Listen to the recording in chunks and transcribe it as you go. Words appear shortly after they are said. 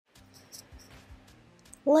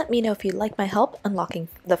Let me know if you'd like my help unlocking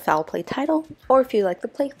the Foul Play title, or if you like the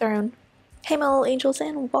Plague Throne. Hey my little angels,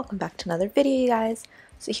 and welcome back to another video, you guys.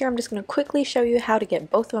 So here I'm just going to quickly show you how to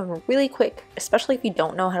get both of them really quick, especially if you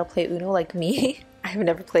don't know how to play Uno like me. I've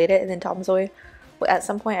never played it, and then Tom Zoe, at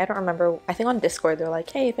some point, I don't remember, I think on Discord they're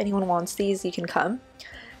like, hey, if anyone wants these, you can come.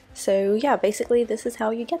 So yeah, basically this is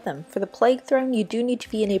how you get them. For the Plague Throne, you do need to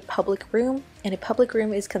be in a public room, and a public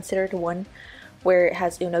room is considered one where it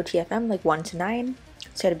has Uno TFM, like 1 to 9.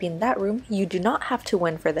 So you have to be in that room. You do not have to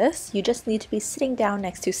win for this. You just need to be sitting down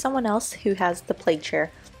next to someone else who has the plague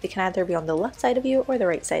chair. They can either be on the left side of you or the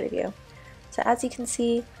right side of you. So as you can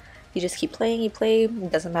see, you just keep playing, you play,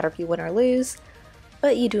 it doesn't matter if you win or lose,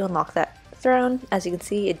 but you do unlock that throne. As you can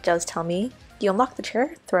see, it does tell me you unlock the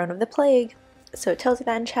chair, Throne of the Plague. So it tells you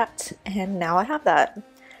that in chat, and now I have that.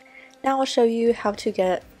 Now I'll show you how to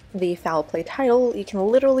get the Foul Play title. You can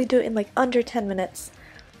literally do it in like under 10 minutes.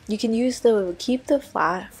 You can use keep the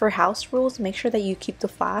flash for house rules. Make sure that you keep the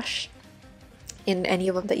flash in any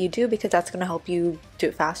of them that you do, because that's going to help you do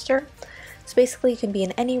it faster. So basically you can be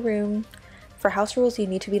in any room. For house rules, you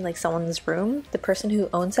need to be in like someone's room. The person who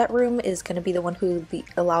owns that room is going to be the one who will be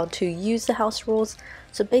allowed to use the house rules.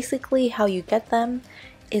 So basically how you get them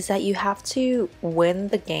is that you have to win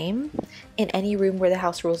the game in any room where the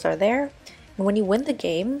house rules are there. And when you win the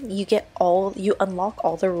game, you unlock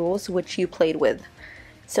all the rules which you played with.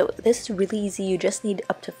 So this is really easy. You just need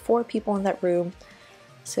up to 4 people in that room.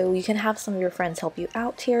 So you can have some of your friends help you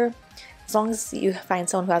out here. As long as you find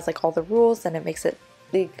someone who has like all the rules, then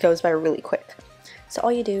it goes by really quick. So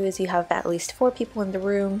all you do is you have at least 4 people in the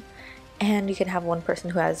room, and you can have one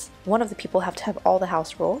of the people have to have all the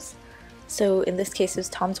house rules. So in this case it was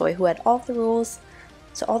Tom Zoe who had all the rules.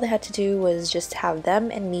 So all they had to do was just have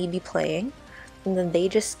them and me be playing, and then they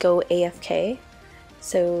just go AFK.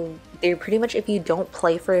 So they're pretty much, if you don't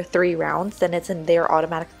play for 3 rounds, then they're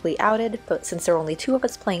automatically outed, but since there are only 2 of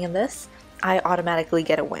us playing in this, I automatically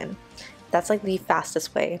get a win. That's like the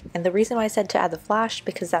fastest way. And the reason why I said to add the flash,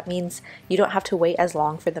 because that means you don't have to wait as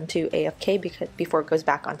long for them to AFK before it goes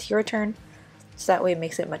back onto your turn. So that way it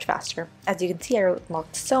makes it much faster. As you can see, I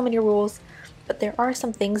unlocked so many rules, but there are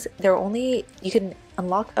some things, you can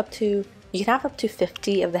have up to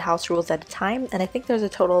 50 of the house rules at a time, and I think there's a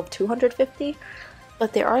total of 250.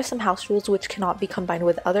 But there are some house rules which cannot be combined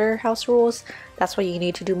with other house rules. That's why you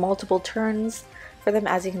need to do multiple turns for them.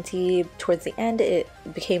 As you can see, towards the end it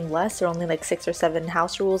became less. There are only like 6 or 7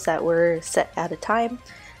 house rules that were set at a time,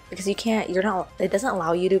 because it doesn't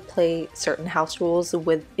allow you to play certain house rules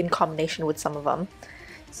in combination with some of them.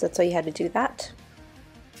 So that's why you had to do that.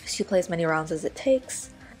 So you play as many rounds as it takes.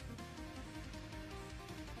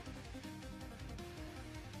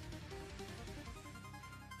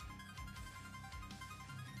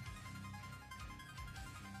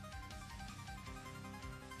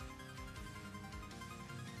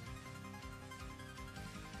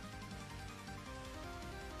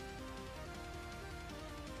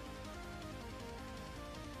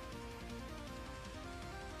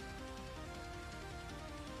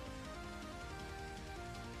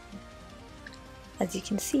 As you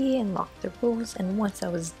can see, unlock the rules, and once I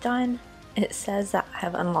was done, it says that I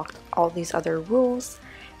have unlocked all these other rules,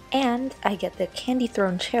 and I get the Candy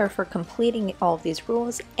Throne chair for completing all of these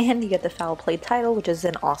rules, and you get the Foul Play title, which is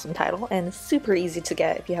an awesome title and super easy to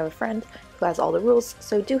get if you have a friend who has all the rules.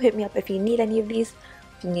 So do hit me up if you need any of these.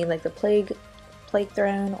 If you need like the Plague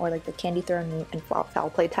Throne or like the Candy Throne and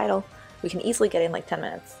Foul Play title, we can easily get in like 10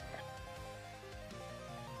 minutes.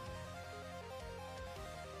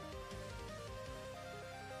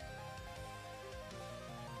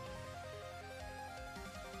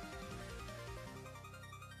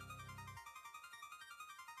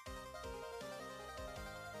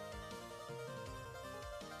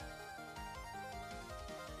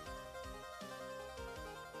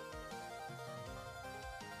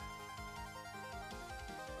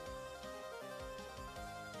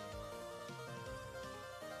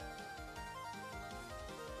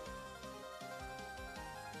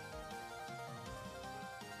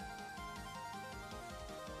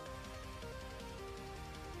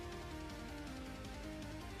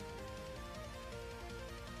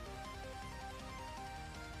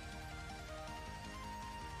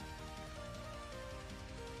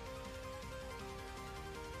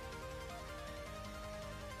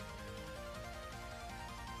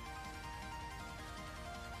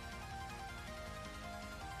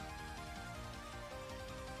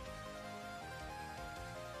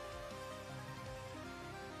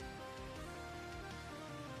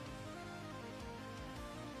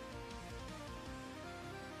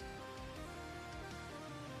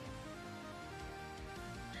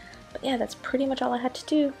 But yeah, that's pretty much all I had to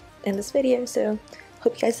do in this video, so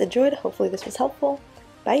hope you guys enjoyed. Hopefully this was helpful.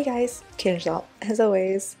 Bye you guys. Change out as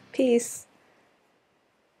always. Peace.